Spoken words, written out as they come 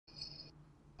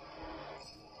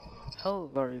Hello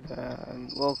there,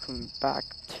 and welcome back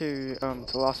to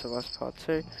The Last of Us Part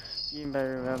 2. You may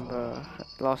remember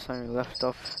last time we left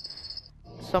off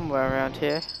somewhere around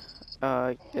here.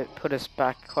 It put us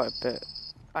back quite a bit.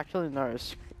 Actually, no,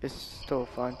 it's still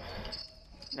fine.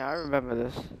 Now, I remember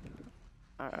this.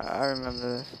 I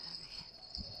remember this.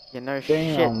 You know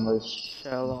shit, Damn,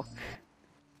 Sherlock.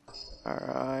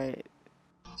 Alright.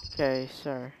 Okay,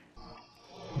 so...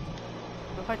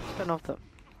 What if I just turn off the...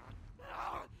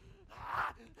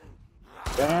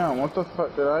 damn, what the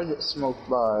fuck did I get smoked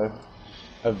by?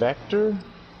 A Vector?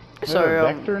 Is So, there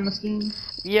a Vector in this game?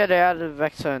 Yeah, they added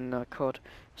Vector in COD.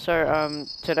 So,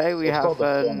 today we It's have called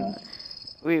a Fennel.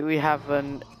 we have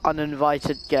an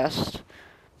uninvited guest.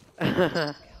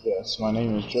 Yes, my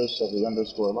name is Joseph, the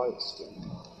underscore lightskin.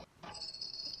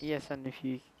 Yes, and if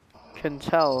you can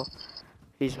tell,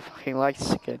 he's a fucking light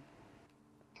skin.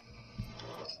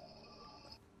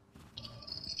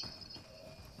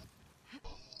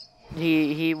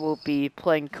 He will be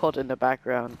playing COD in the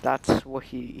background. That's what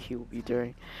he will be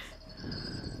doing.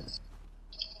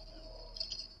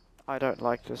 I don't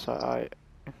like this. I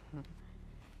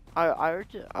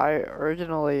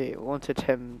originally wanted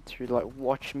him to like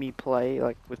watch me play,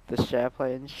 like with the share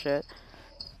play and shit.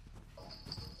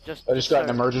 I just got an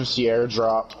emergency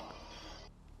airdrop.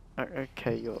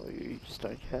 Okay, you just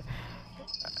don't care.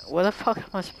 Where the fuck am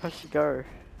I supposed to go?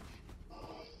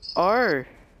 Oh!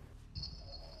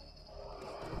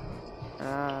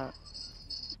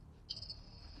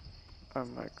 Oh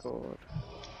my god.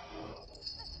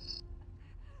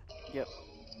 Yep.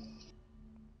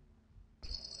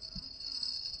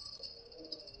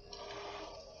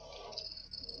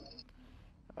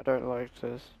 I don't like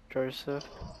this, Joseph.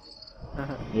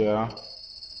 Yeah.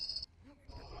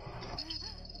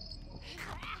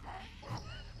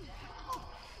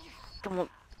 Come on.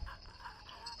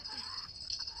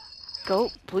 Go,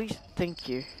 please. Thank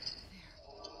you.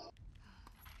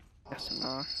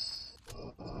 SMR.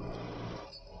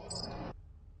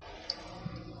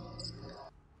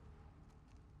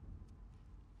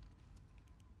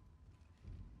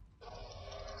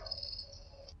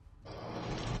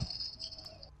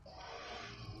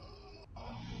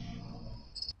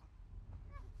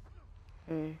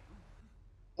 Hey.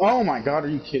 Oh my god, are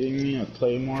you kidding me? A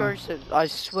Claymore? Joseph, I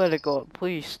swear to God,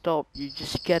 please stop. You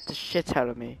just scared the shit out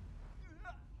of me.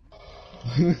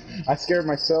 I scared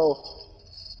myself.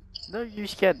 No, you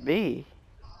scared me.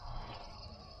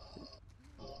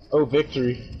 Oh,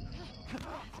 victory.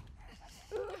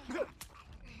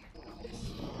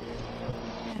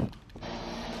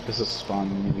 This is fun,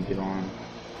 we need to get on.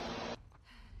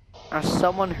 As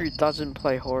someone who doesn't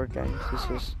play horror games, this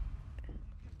is...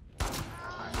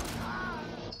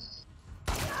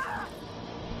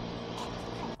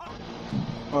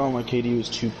 Oh, my KD was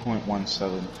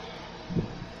 2.17.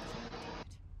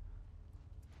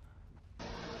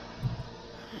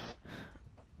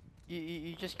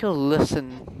 You just gotta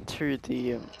listen to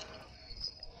the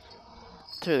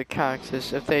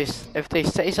characters. If they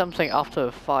say something after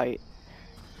a fight,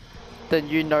 then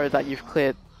you know that you've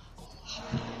cleared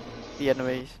the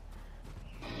enemies.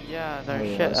 Yeah, no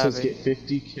shit, It says Abby. get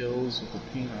 50 kills with a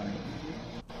P90.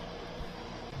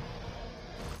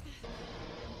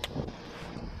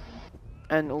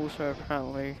 And also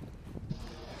apparently...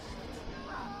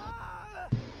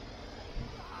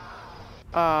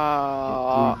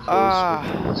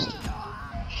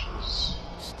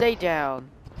 Stay down.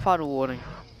 Final warning.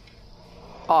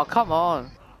 Oh, come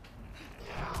on.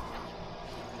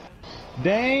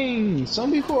 Dang,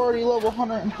 some people are already level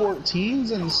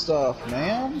 114s and stuff,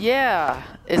 man. Yeah,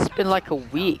 it's been like a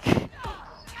week.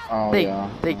 Oh they yeah.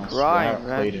 They honestly, I grind, haven't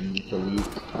man. played in like a week.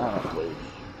 I haven't played.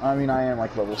 I mean, I am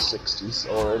like level 60s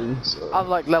already, so. I'm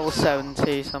like level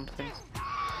 70 something.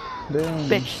 Dang.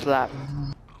 Bitch slap.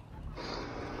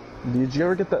 Did you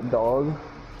ever get that dog?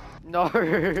 No.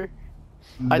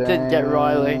 I didn't get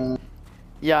Riley.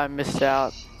 Yeah, I missed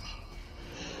out.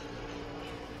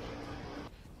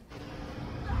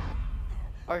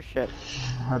 Oh shit.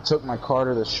 I took my car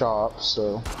to the shop,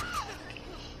 so.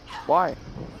 Why?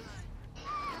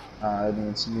 I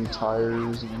need some new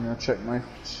tires. I'm gonna check my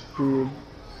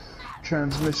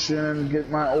transmission and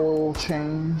get my oil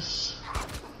changed.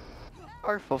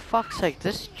 Oh, for fuck's sake,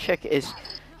 this chick is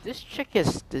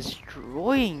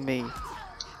destroying me.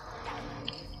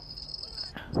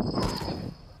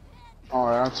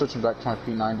 Alright, I'm switching back to my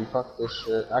P90. Fuck this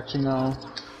shit. Actually, no. I'm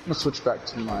gonna switch back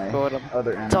to my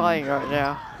other enemy. Dying right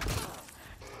now.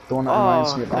 The one that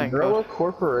reminds me of thank Umbrella God.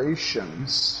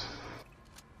 Corporations.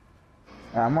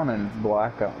 Yeah, I'm on a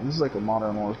blackout. This is like a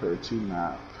Modern Warfare 2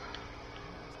 map.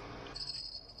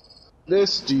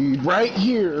 This dude right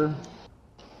here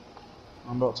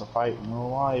I'm about to fight in real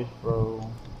life, bro.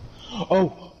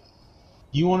 Oh!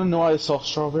 You wanna know why I saw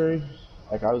Strawberry?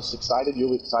 Like, I was excited,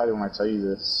 you'll be excited when I tell you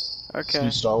this. This new Okay.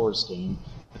 Star Wars game.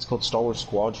 It's called Star Wars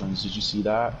Squadrons, did you see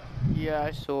that? Yeah,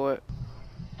 I saw it.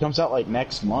 It comes out like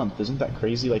next month, isn't that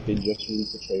crazy? Like, they just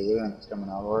released a trailer and it's coming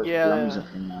out already. Dude, I'm using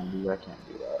Yeah. 390, I can't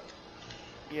do that.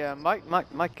 Yeah,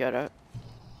 might get it.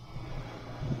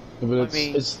 But I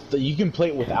mean, you can play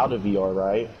it without a VR,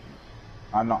 right?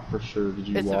 I'm not for sure, did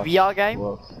you it's a watch? VR game?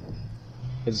 Well,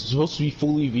 it's supposed to be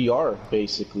fully VR,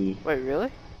 basically. Wait,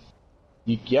 really?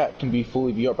 Yeah, it can be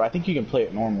fully VR, but I think you can play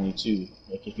it normally too,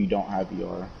 like if you don't have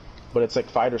VR. But it's like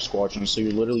fighter squadron, so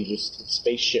you're literally just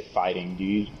spaceship fighting,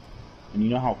 dude. And you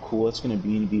know how cool it's gonna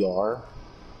be in VR?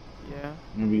 Yeah.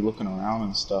 You're gonna be looking around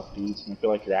and stuff, dude. It's gonna feel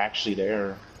like you're actually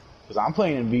there. Because I'm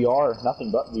playing in VR,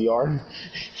 nothing but VR.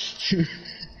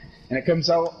 And it comes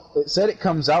out, it said it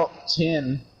comes out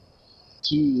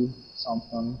 10/2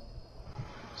 something.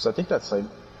 So I think that's like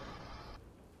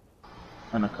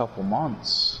in a couple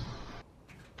months.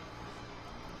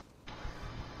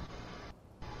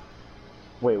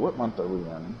 Wait, what month are we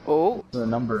in? Oh. The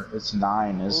number, it's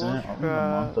 9, isn't it? Are we in the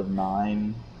month Ultra. of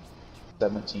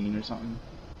 9/17 or something?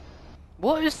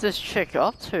 What is this chick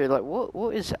up to? Like,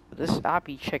 what is this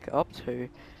Abby chick up to?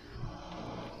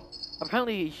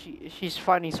 Apparently, she's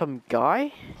finding some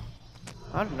guy.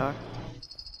 I don't know.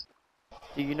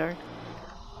 Do you know?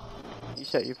 You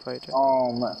said you played it.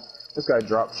 Man, this guy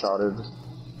drop shotted.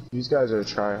 These guys are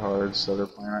tryhards, so they're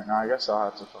playing right now. I guess I'll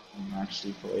have to fucking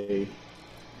actually play.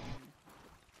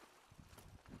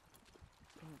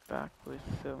 Back with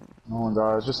film. Oh my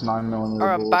god, it's just 9mm.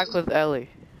 Alright, I'm back with Ellie.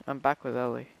 I'm back with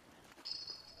Ellie.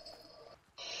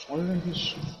 What do you think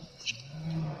he's...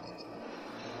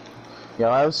 Yeah,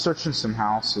 I was searching some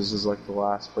houses. Is like the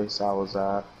last place I was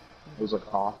at. It was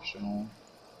like optional.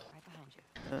 Right behind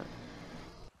you.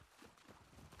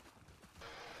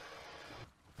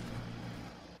 Do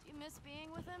you miss being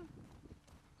with him?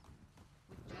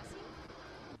 With Jesse?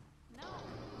 No.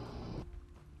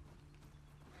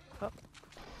 Oh.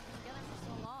 Together for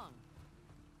so long.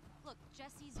 Look,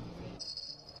 Jesse's great.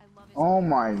 I love his Oh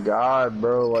my god,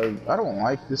 bro. Like, I don't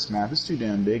like this map. It's too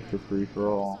damn big for free for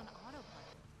all. on autopilot.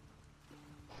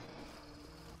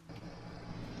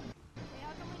 Hey,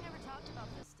 how come we never talked about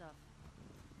this stuff?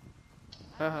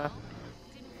 I don't know.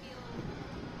 Didn't feel...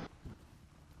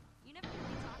 You never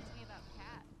really talked to me about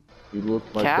Kat. You look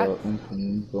like Cat? a Oompa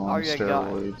Loompa on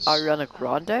steroids. Ariana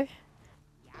Grande? I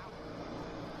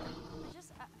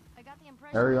got the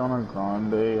impression... Ariana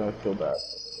Grande, I feel bad. I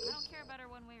don't care about her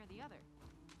one way or the other.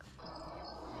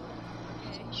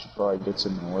 Okay. She probably gets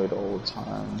annoyed all the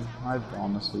time. I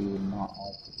honestly would not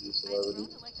like to be a I've celebrity. grown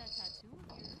to like that tattoo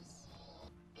of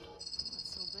yours.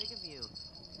 That's so big of you.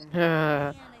 Yeah.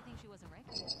 And I think she wasn't right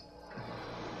for you.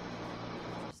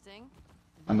 Interesting.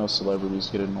 I know celebrities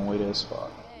get annoyed as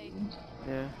fuck. Hey.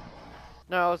 Yeah.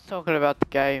 No, I was talking about the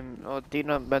game. Or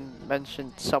Dina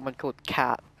mentioned someone called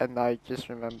Kat, and I just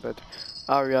remembered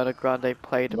Ariana Grande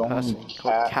played a The only person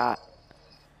called Kat.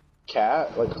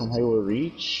 Cat, like from Halo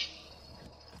Reach?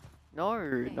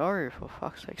 No, for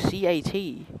fuck's sake.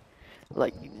 C-A-T.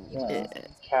 Like, Yeah.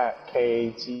 Cat,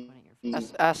 K-A-T.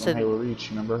 As From in, Halo Reach,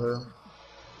 you remember her?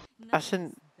 as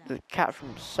in the cat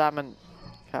from Sam and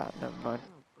Cat, never mind.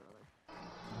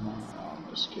 No, I'm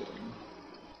just kidding.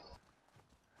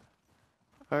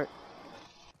 Alright.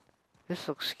 This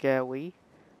looks scary.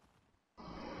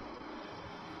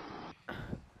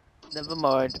 Never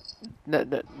mind.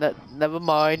 Never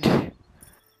mind. What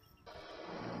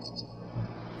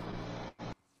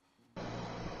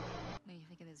do you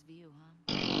think of this view,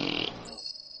 huh?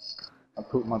 I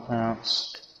pooped my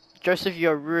pants. Joseph,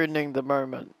 you're ruining the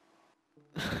moment.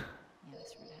 Yeah,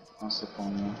 this route has its That's the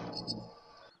point.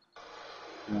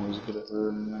 I'm always good at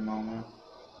ruining the moment.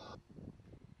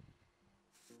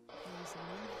 Listen,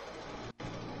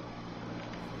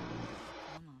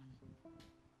 come on.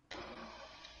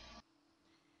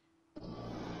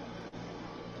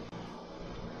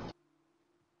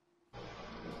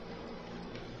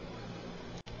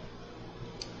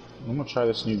 I'm gonna try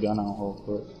this new gun out real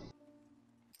quick.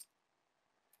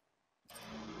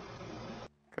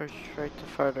 Go straight to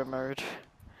photo mode.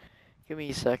 Give me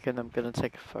a second, I'm gonna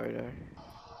take a photo.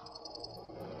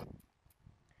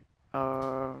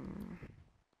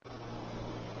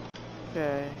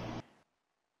 Okay.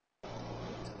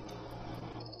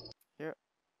 Yep.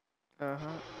 Right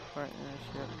now,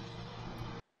 yep.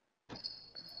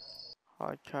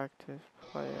 Hard cactus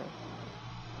player.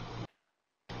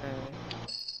 Okay.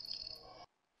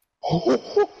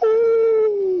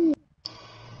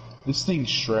 This thing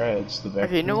shreds the vector.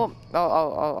 Okay, you know what?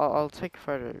 I'll take a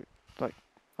photo. Like,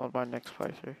 on my next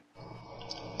playthrough.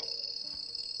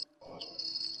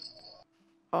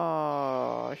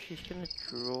 Oh, she's gonna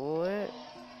draw it?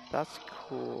 That's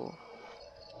cool.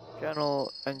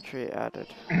 Journal entry added.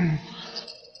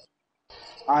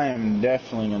 I am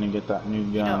definitely gonna get that new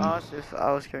gun. You know, asked if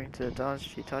I was going to dance,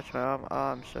 she touched my arm. Oh,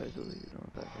 I'm so delusional.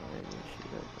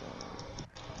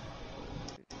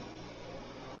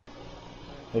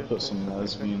 They put some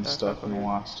lesbian stuff in The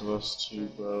Last of Us 2,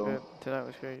 bro. Tonight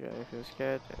was very good. If you're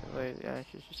scared, yeah,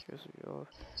 she just goes with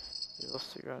you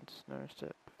lost the ground, snow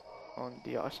step on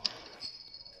the ice.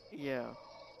 Yeah.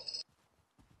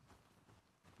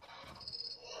 I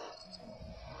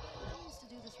used to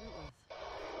do this route with.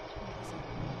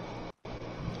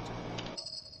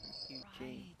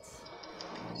 Eugene.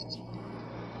 Right. Eugene.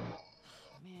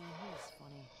 Man, he was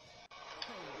funny.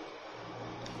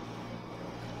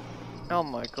 Oh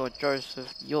my god,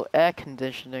 Joseph, your air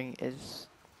conditioning is...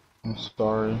 I'm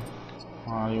sorry.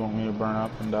 You want me to burn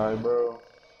up and die, bro?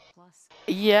 Plus,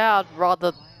 Yeah, I'd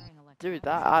rather wiring do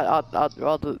electronics. that. I'd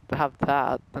rather have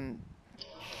that than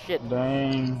shit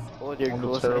Dang. audio What a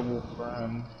quality. terrible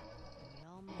friend. We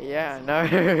all make Yeah,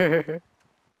 mistakes. no.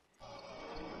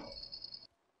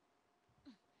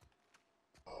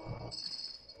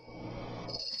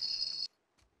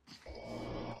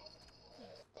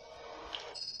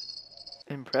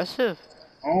 Impressive.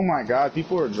 Oh my god,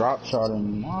 people are drop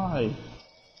shotting. Why?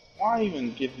 Why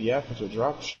even give the effort to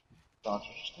drop shots? You're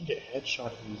just gonna get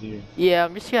headshot easier. Yeah,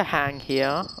 I'm just gonna hang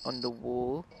here on the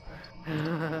wall.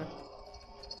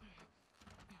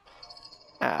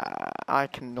 I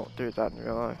cannot do that in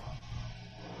real life.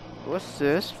 What's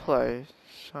this place?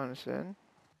 Jonathan?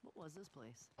 What was this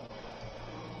place?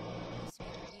 Used to be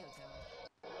a radio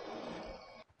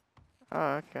tower.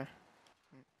 Oh, okay.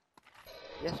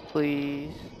 Yes,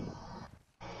 please.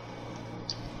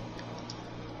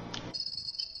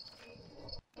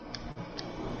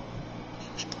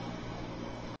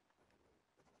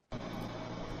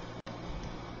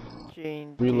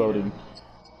 Eugene. Reloading.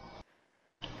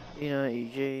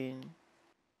 Eugene.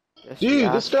 Jesse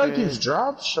Dude, this guy Astrid. keeps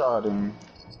drop shotting.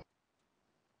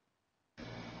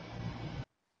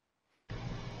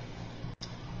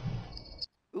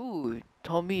 Ooh,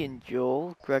 Tommy and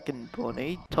Joel, Greg and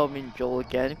Bonnie. Tommy and Joel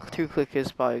again. 2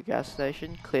 clickers by a gas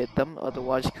station. Cleared them,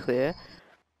 otherwise clear.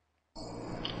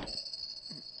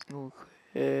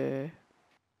 Okay.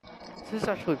 This is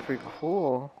actually pretty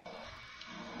cool.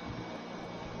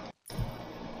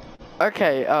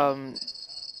 Okay,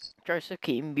 Joseph,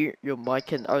 can you mute your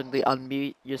mic and only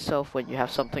unmute yourself when you have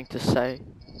something to say?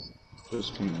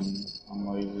 Just kidding. I'm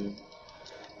lazy.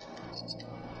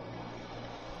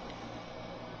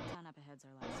 Town up ahead's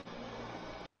our last stop.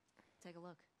 Take a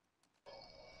look.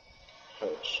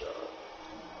 Headshot.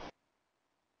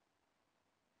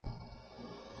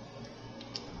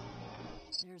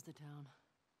 There's the town.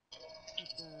 With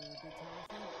the big tower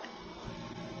thing. That's where the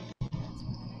next stop is.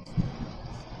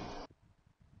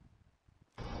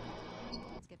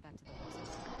 Let's get back to the horses.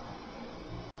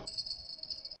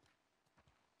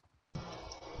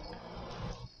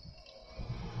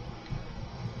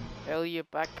 Hell, your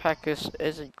backpack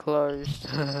isn't closed.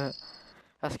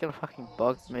 That's gonna fucking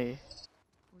bug me.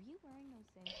 Were you wearing those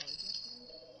same clothes yesterday?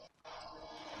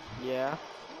 Yeah.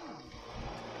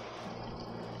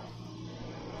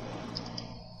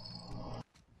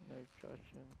 No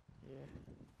judging. Yeah.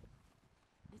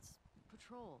 It's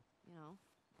patrol, you know.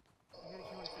 You're here to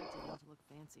kill infected, not to look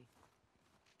fancy.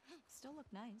 Still look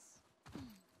nice.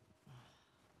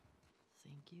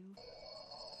 Thank you.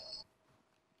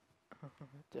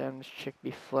 Damn, this chick be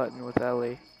flirting with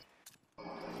Ellie.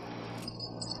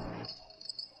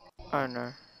 Oh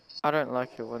no. I don't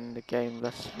like it when the game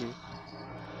lets you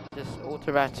just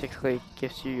automatically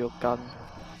gives you your gun.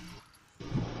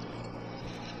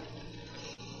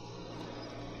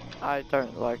 I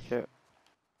don't like it.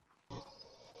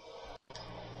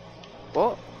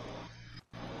 What?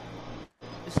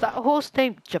 Is that horse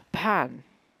named Japan?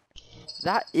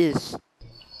 That is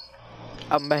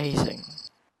amazing.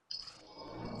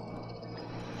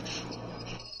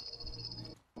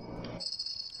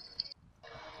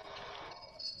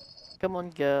 Come on,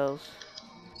 girls.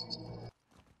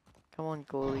 Come on,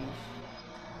 goalies.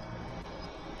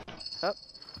 Up.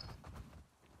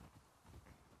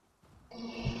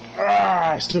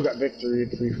 Ah, I still got victory,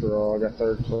 free for all. I got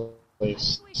third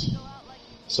place. We could go out like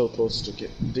So close to get.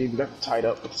 Dude, we got tied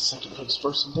up with the second place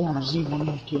person down. I just need one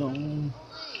more kill.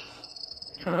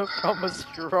 From a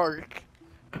stroke.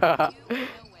 you. No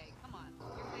way. Come on.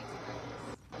 Your face is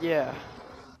Yeah.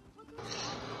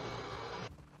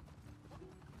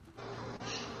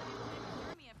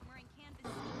 Hermia from wearing canvas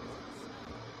sneakers in the snow.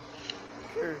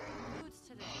 Sure. Boots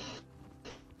today.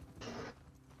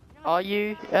 Are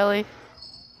you, Ellie?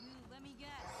 Let me guess.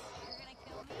 You're gonna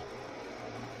kill me?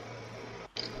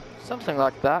 Something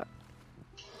like that.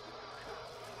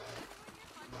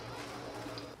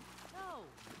 No.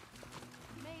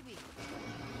 Maybe.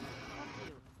 Fuck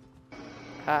you.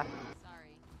 Ah.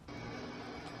 Sorry.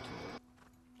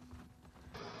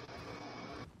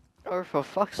 Oh, for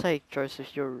fuck's sake,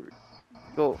 Joseph, your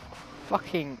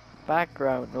fucking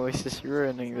background noise is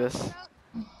ruining this.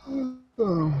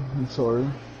 Oh, I'm sorry.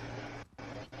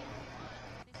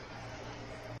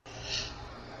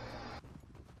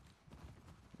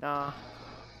 Nah.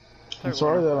 I'm Don't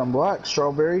sorry wanna. that I'm black,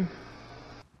 Strawberry.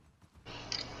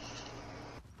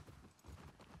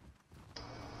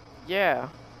 Yeah.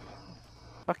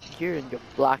 Fuck you and your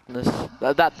blackness.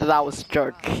 That was a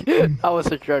joke. That was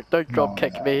a joke. Don't drop No,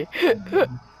 kick me.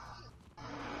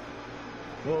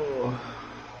 oh.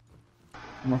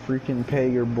 I'm gonna freaking pay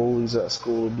your bullies at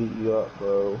school to beat you up,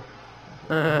 bro.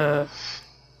 I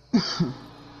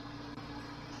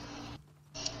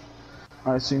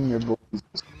assume your bullies.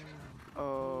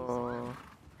 Oh.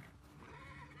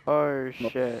 Oh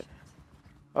shit.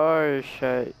 Oh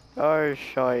shit. Oh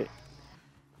shite.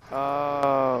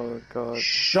 Oh god.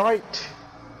 Shite!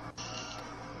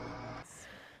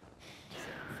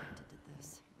 Infected did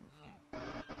this. How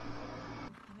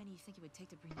many you think it would take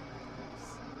to bring them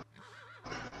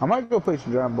back? I might go play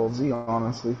some Dragon Ball Z,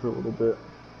 honestly, for a little bit. Where the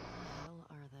hell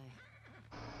are they?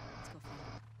 Let's go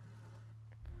find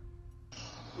them.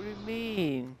 What do you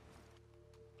mean?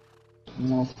 I'm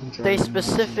gonna play They Dragon Ball Z.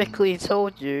 specifically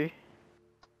told you.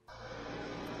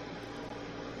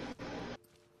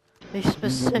 They I'm gonna go play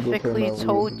specifically Metal Gear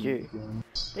told Solid you. again.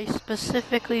 They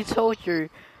specifically told you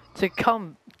to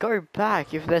go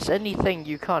back if there's anything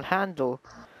you can't handle.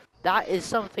 That is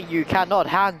something you cannot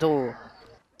handle.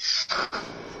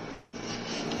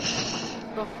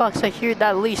 For fuck's sake, you'd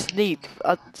at least need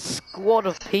a squad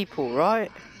of people,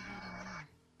 right?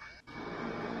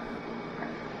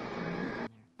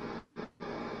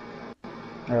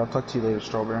 Alright, I'll talk to you later,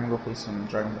 Strawberry. I'm gonna go play some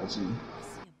Dragon Ball Z. I see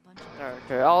a bunch of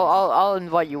Okay, I'll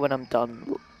invite you when I'm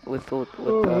done with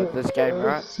this game,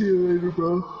 right? See you later,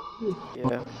 bro.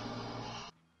 Yeah.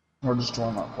 Or just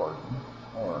join my party.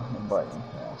 Or invite me.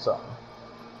 Yeah, so.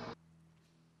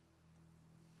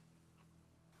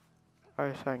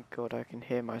 Oh, thank God, I can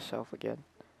hear myself again.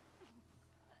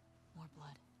 more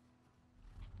blood.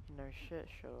 No shit,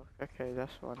 Sherlock. Okay,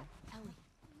 that's one. Ellie.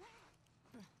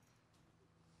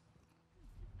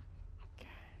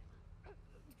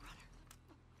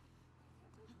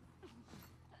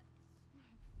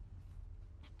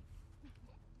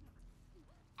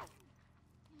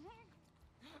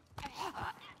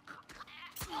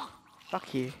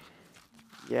 Fuck you.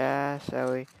 Yes,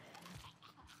 Ellie.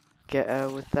 Get her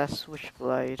with that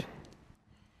switchblade.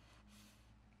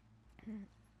 It's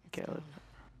Get her. gone.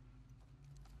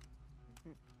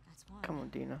 That's one. Come on,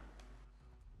 Dina.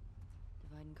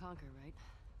 Divide and conquer, right?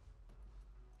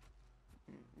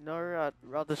 No, I'd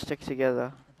rather stick together.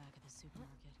 At the back of the supermarket.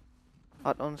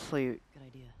 I'd honestly Good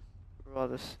idea.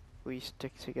 rather we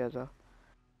stick together.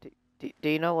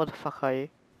 Dina, what the fuck are you?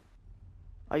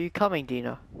 Are you coming,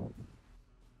 Dina? What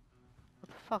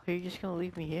the fuck, are you just gonna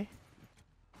leave me here?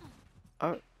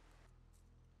 Oh.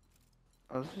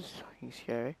 Oh, this is fucking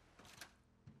scary.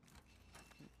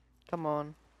 Come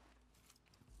on.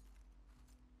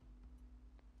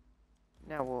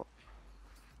 Now what?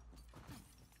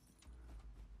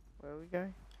 Where are we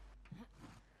going?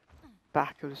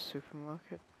 Back of the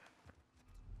supermarket.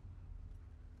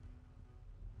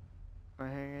 Am I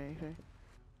hearing anything?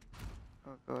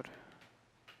 Oh god.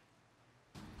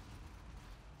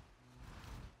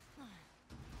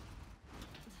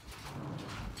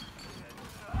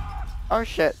 Oh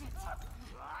shit.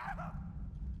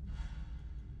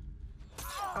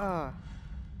 Ah.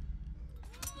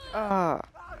 Ah.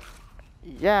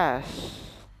 Yes.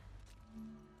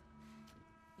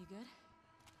 You good?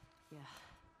 Yeah.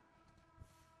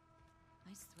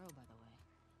 Nice throw, by the way.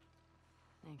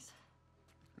 Thanks.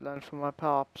 Learn from my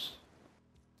pops.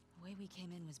 The way we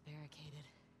came in was barricaded.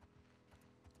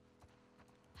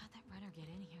 How'd that runner get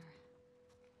in here?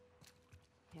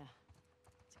 Yeah,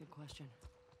 it's a good question.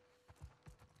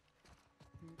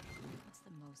 What's the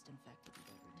most infected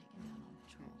you've ever taken down on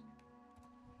patrol?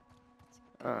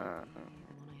 The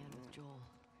one I had with Joel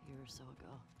a year or so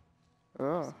ago.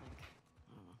 Oh. Just like,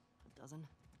 I don't know, a dozen?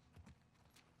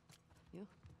 You?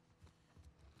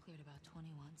 Cleared about 20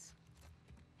 once.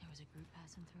 There was a group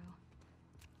passing through.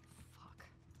 Fuck.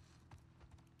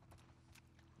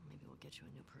 Maybe we'll get you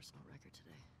a new personal record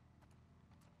today.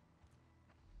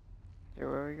 Here,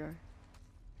 where we go?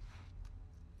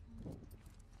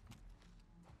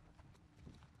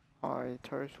 I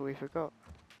totally forgot.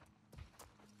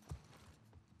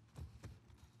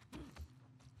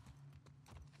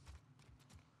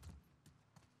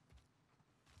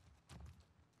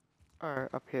 Oh,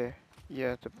 up here.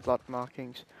 Yeah, the blood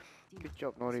markings. Good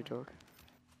job, Naughty Dog.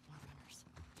 More runners.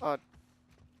 I'd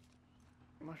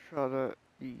much rather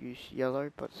you use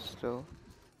yellow, but still.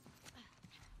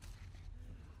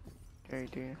 Okay,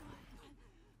 Dina.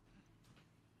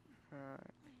 Alright.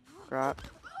 Grab.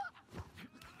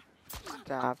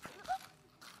 Stab.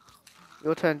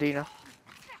 Your turn, Dina.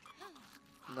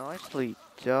 Nicely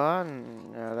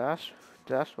done. Now that's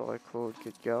what I call a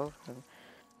good girl. Good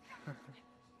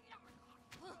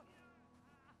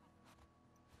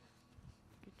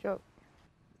job.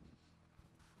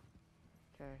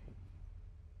 Okay.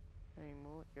 Any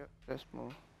more? Yep, there's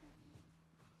more.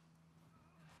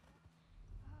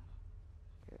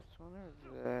 Okay, there's one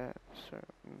over there. So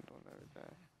one over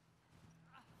there.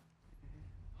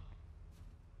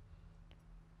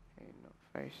 Okay, not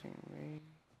facing me.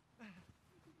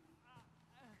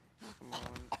 Come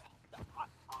on.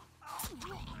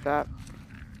 Stop.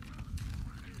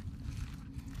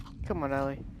 Come on,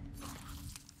 Ellie.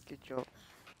 Good job.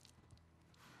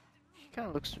 She kind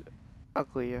of looks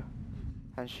uglier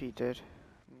than she did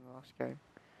in the last game.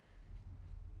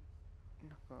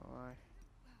 Not gonna lie.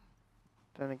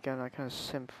 Then again, I kind of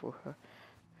simp for her.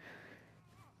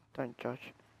 Don't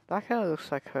judge. That kind of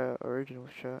looks like her original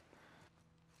shirt,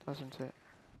 doesn't it?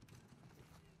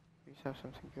 Please have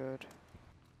something good.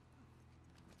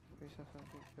 Please have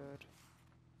something good.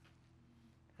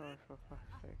 Oh, for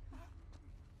fuck's sake.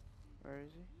 Where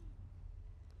is he?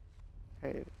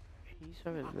 Hey, he's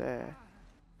over there.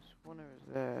 There's one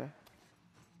over there.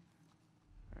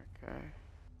 Okay.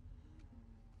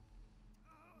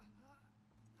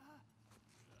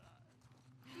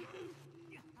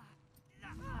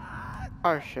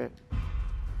 Oh shit.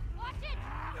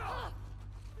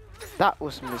 That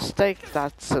was a mistake.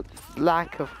 That's a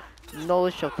lack of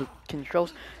knowledge of the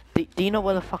controls. Dina,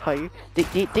 where the fuck are you?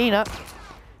 Dina!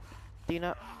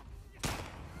 Dina!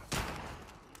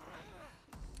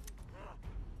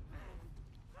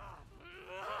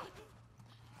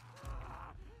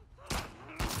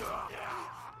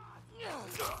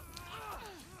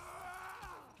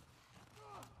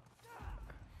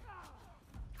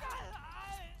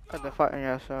 Oh, they're fighting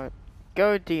outside.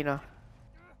 Go, Dina!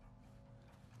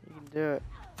 You can do it.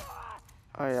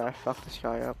 Oh yeah, I fucked this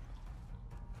guy up.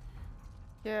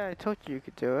 Yeah, I told you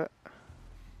could do it.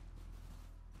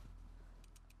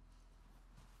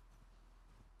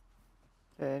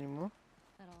 Okay, any more?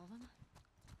 That all of them?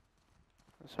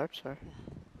 Let's hope so.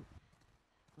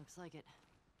 Looks like it.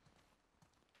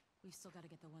 We've still got to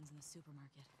get the ones in the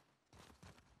supermarket.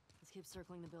 Let's keep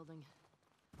circling the building.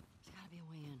 There's gotta be a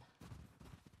way in.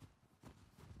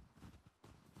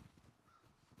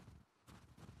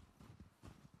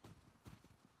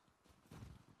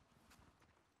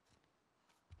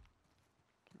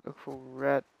 Look for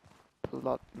red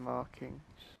plot markings.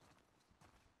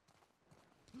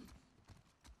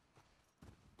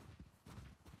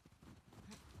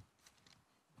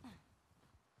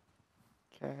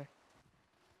 Okay.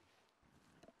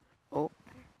 Oh,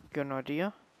 got an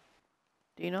idea?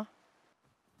 Dina?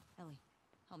 Ellie,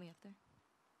 help me up there.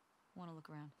 Want to look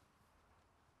around?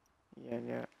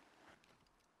 Yeah.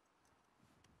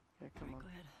 Yeah, come on. Go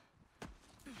ahead.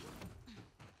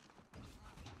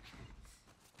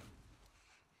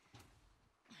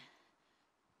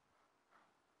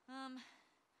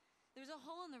 There's a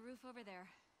hole in the roof over there.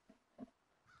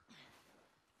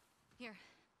 Here.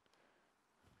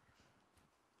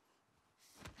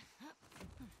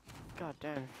 God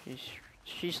damn,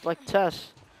 she's like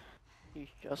Tess. He's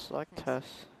just like Thanks.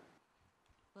 Tess.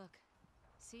 Look.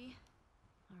 See?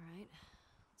 Alright.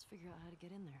 Let's figure out how to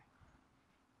get in there.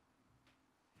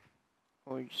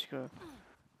 Or you just go.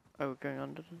 Oh, we're going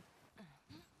under them?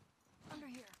 Under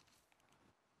here.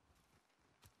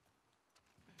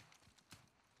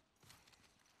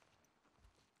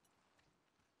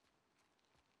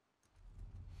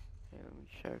 Yeah, let me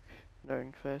check. No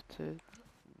infected.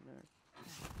 No.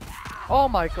 Oh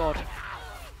my god!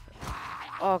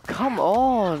 Oh, come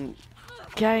on!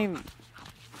 Game!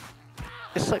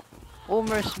 It's like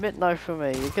almost midnight for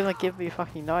me. You're gonna give me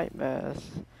fucking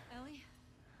nightmares. Ellie?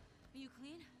 Are you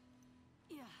clean?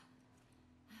 Yeah.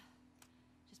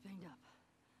 Just banged up.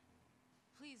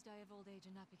 Please die of old age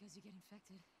and not because you get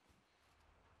infected.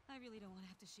 I really don't want to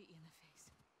have to shoot you in the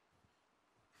face.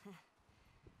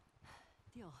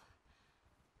 Deal.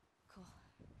 Cool.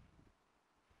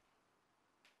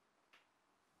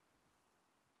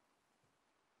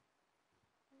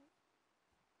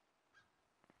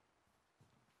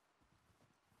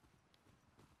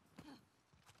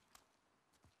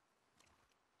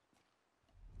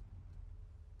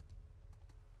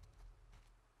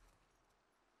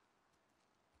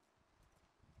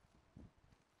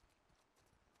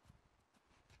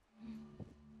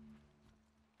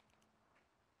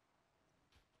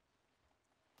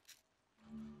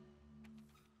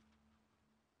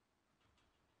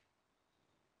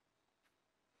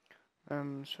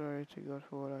 I'm sorry to God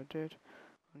for what I did.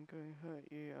 I'm going to hurt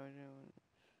you. I don't want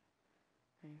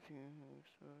anything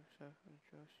so except for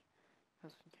Josh.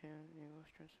 Hasn't cared. You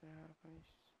lost trust in her face.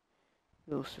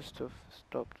 Little sister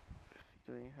stopped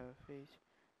feeling her face.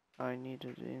 I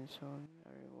needed the insult.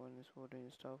 Everyone is holding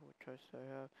the stuff with trust I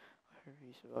have. I hope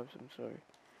he survives. I'm sorry.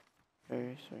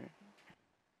 Very sorry.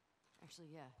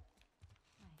 Actually, yeah.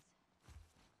 Nice.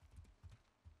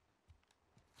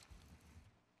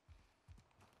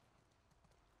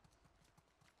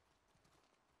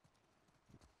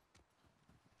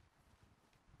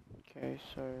 Okay,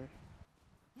 so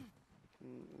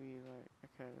we like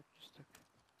just look,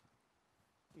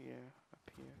 yeah,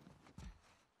 up here.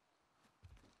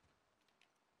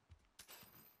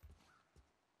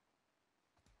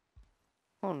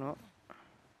 Or not.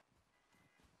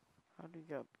 How do you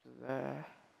get up to there?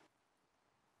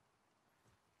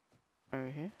 Over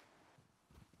here?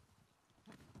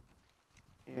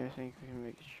 Yeah, I think we can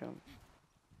make a jump.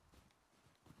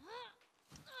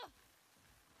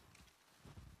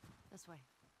 This way.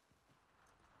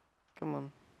 Come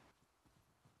on.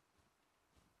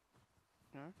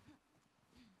 No?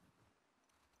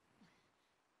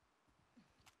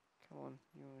 Come on,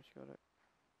 you almost got it.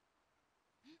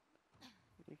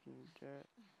 You can do it.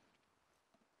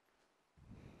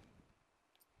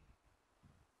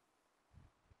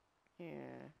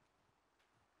 Yeah.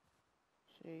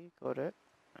 See, you got it.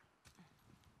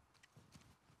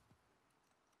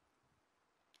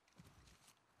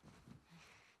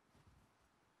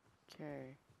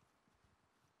 Okay.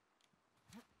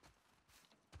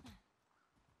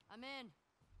 I'm in.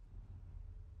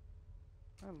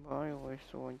 I'm always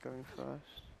the one going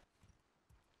first.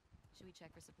 Should we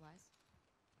check for supplies?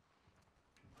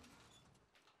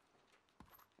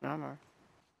 Ammo.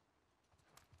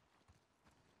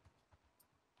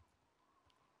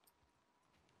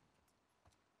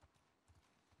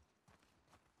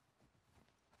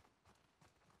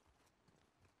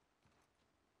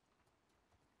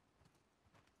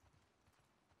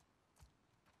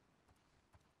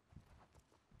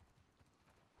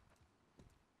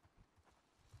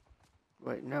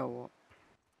 Wait, no, what?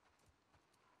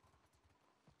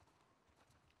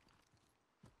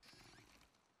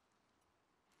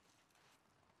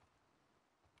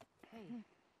 Hey,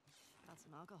 got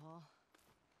some alcohol.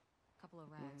 Couple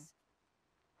of rags.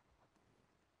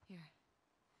 Here,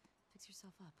 fix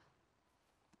yourself up.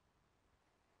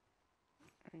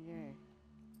 Oh, yeah.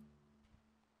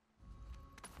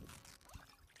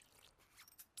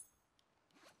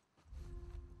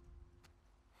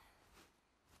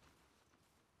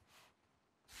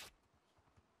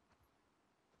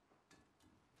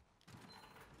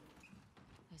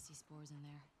 I see spores in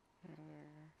there.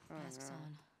 Oh, Mask's no.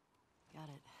 on. Got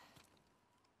it.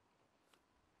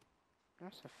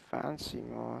 That's a fancy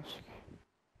mask.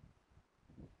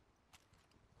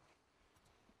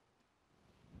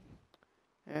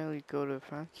 Yeah, we got a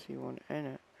fancy one in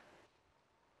it.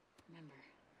 Remember,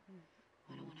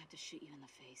 I don't want to have to shoot you in the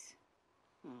face.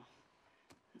 Oh,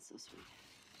 that's so sweet.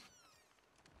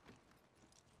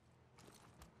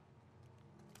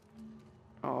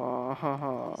 Oh,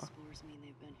 haha. These spores mean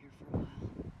they've been here for a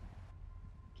while.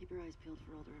 Keep your eyes peeled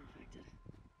for older infected.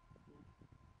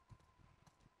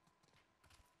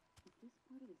 Is this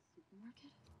part of the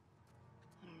supermarket?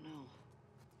 I don't know.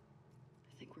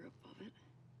 I think we're above it.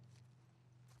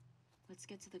 Let's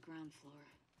get to the ground floor.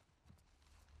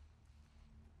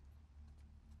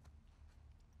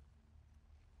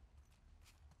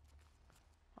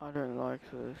 I don't like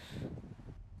this.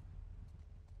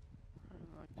 I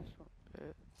don't like this one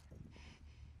bit.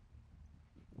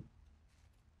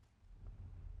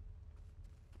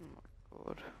 Oh my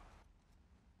god.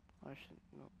 I should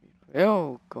not be.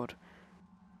 Oh god.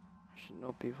 I should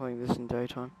not be playing this in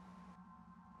daytime.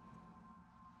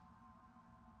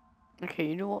 Okay,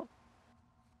 you know what?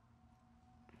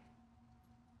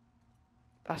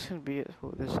 That's gonna be it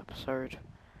for this episode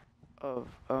of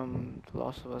The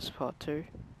Last of Us Part 2.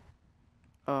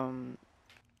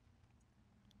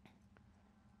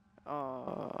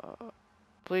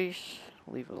 Please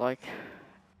leave a like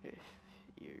if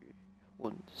you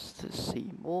want to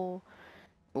see more,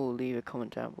 or leave a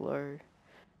comment down below.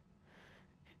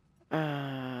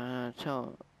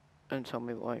 Tell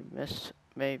me what I missed.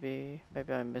 Maybe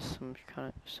I missed some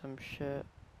shit.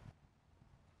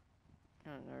 I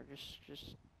don't know.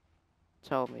 Just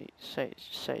tell me. Say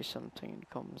something in the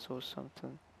comments or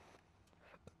something.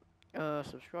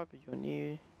 Subscribe if you're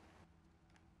new.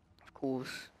 Of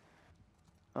course,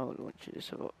 I would want you to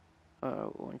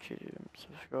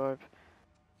subscribe,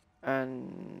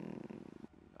 and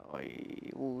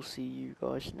I will see you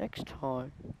guys next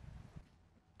time.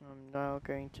 now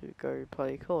going to go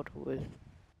play COD with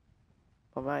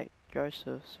my mate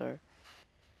Joseph. So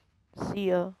see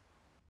ya.